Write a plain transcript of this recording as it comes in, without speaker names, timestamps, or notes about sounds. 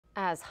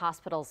As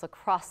hospitals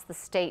across the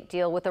state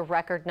deal with a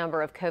record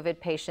number of COVID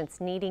patients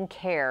needing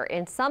care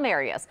in some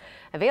areas,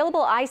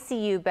 available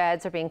ICU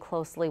beds are being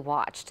closely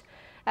watched.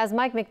 As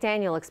Mike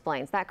McDaniel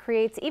explains, that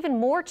creates even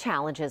more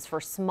challenges for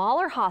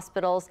smaller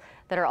hospitals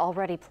that are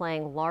already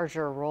playing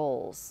larger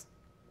roles.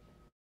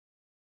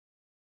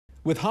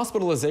 With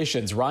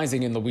hospitalizations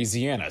rising in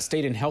Louisiana,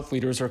 state and health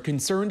leaders are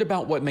concerned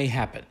about what may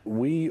happen.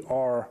 We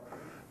are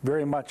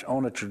very much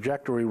on a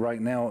trajectory right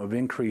now of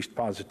increased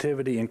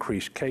positivity,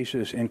 increased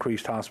cases,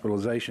 increased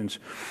hospitalizations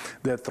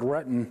that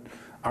threaten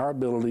our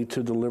ability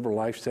to deliver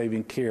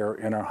life-saving care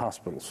in our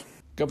hospitals.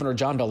 Governor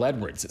John Bel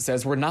Edwards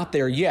says we're not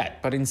there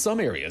yet, but in some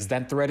areas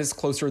that threat is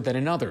closer than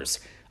in others.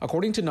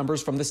 According to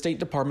numbers from the State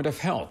Department of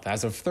Health,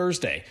 as of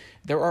Thursday,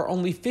 there are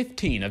only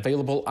 15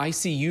 available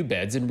ICU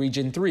beds in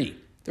Region 3.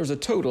 There's a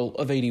total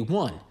of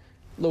 81.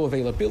 Low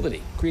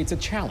availability creates a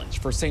challenge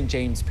for St.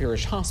 James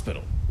Parish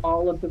Hospital.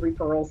 All of the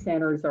referral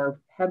centers are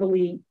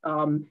heavily,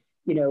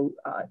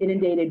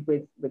 inundated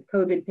with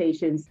COVID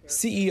patients.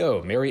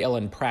 CEO Mary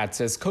Ellen Pratt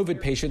says COVID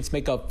patients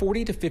make up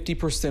 40 to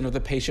 50% of the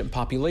patient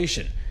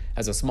population.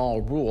 As a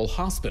small rural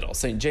hospital,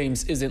 St.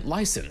 James isn't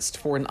licensed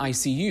for an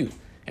ICU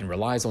and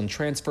relies on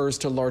transfers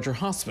to larger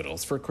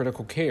hospitals for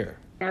critical care.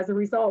 As a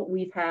result,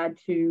 we've had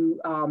to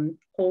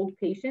hold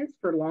patients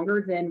for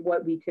longer than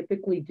what we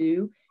typically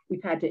do.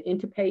 We've had to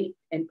intubate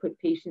and put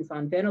patients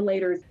on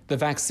ventilators. The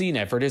vaccine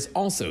effort is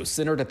also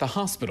centered at the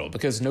hospital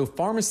because no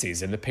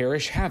pharmacies in the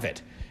parish have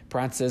it.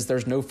 Pratt says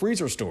there's no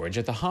freezer storage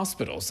at the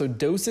hospital, so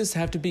doses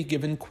have to be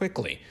given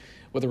quickly.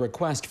 With a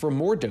request for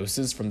more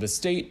doses from the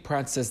state,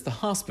 Pratt says the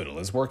hospital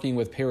is working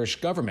with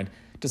parish government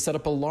to set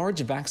up a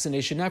large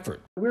vaccination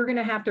effort. We're going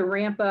to have to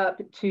ramp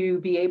up to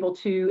be able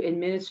to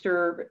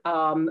administer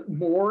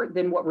more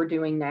than what we're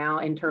doing now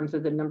in terms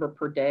of the number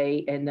per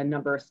day and the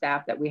number of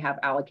staff that we have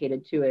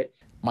allocated to it.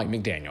 Mike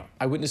McDaniel,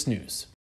 Eyewitness News.